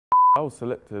I was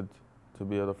selected to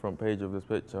be at the front page of this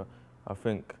picture, I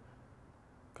think,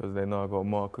 because they know I got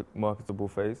a marketable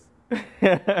face.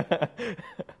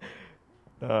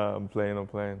 I'm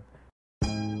playing.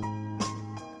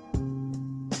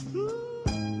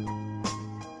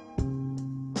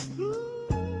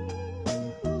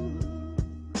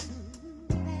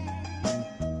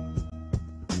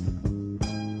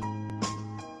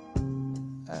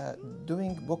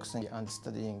 Doing boxing and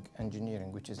studying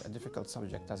engineering, which is a difficult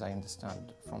subject as I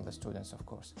understand from the students, of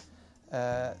course,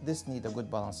 this needs a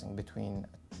good balancing between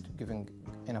giving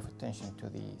enough attention to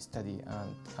the study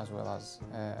and as well as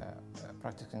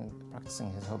practicing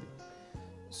his hobby.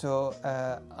 So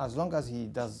as long as he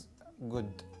does good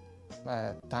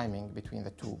timing between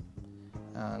the two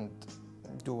and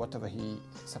do whatever he's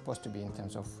supposed to be in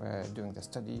terms of doing the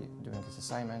study, doing his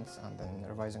assignments, and then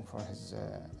revising for his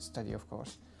study, of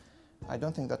course, I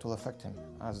don't think that will affect him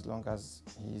as long as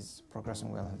he's progressing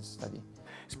well in his study.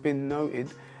 It's been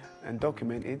noted and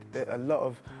documented that a lot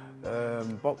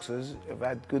of boxers have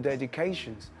had good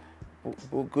educations,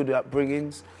 good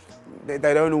upbringings. They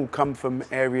don't all come from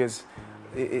areas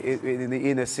in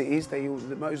the inner cities.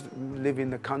 Most live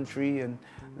in the country and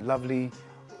lovely,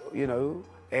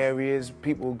 areas.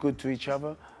 People are good to each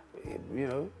other,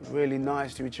 really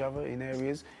nice to each other in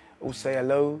areas. All say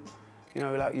hello.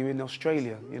 Like you're in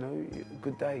Australia,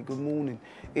 good day, good morning.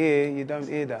 Here, you don't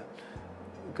hear that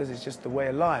because it's just the way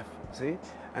of life, see?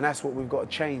 And that's what we've got to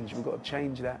change. We've got to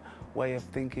change that way of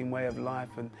thinking, way of life,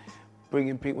 and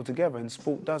bringing people together, and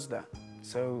sport does that.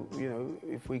 So,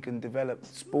 if we can develop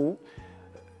sport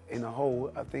in a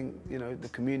whole, I think, the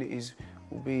communities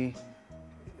will be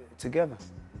together.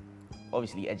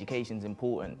 Obviously, education's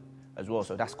important as well,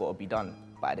 so that's got to be done.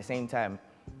 But at the same time,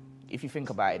 if you think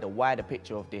about it, the wider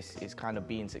picture of this is kind of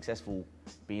being successful,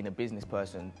 being a business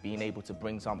person, being able to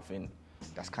bring something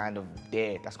that's kind of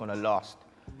there, that's going to last.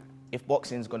 If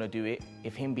boxing's going to do it,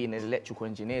 if him being an electrical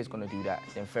engineer is going to do that,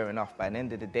 then fair enough. By the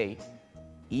end of the day,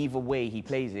 either way he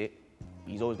plays it,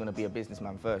 he's always going to be a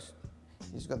businessman first.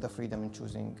 He's got the freedom in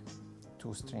choosing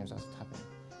two streams as it happens,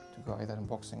 to go either in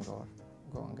boxing or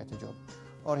go and get a job.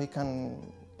 Or he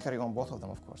can carry on both of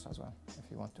them, of course, as well, if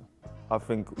you want to. I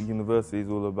think university is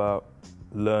all about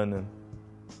learning,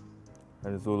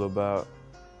 and it's all about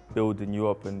building you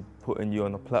up and putting you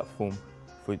on a platform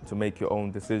to make your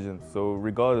own decisions. So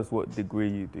regardless what degree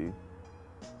you do,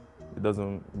 it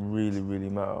doesn't really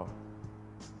matter.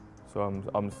 So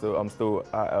I'm still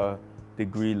at a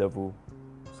degree level,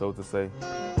 so to say.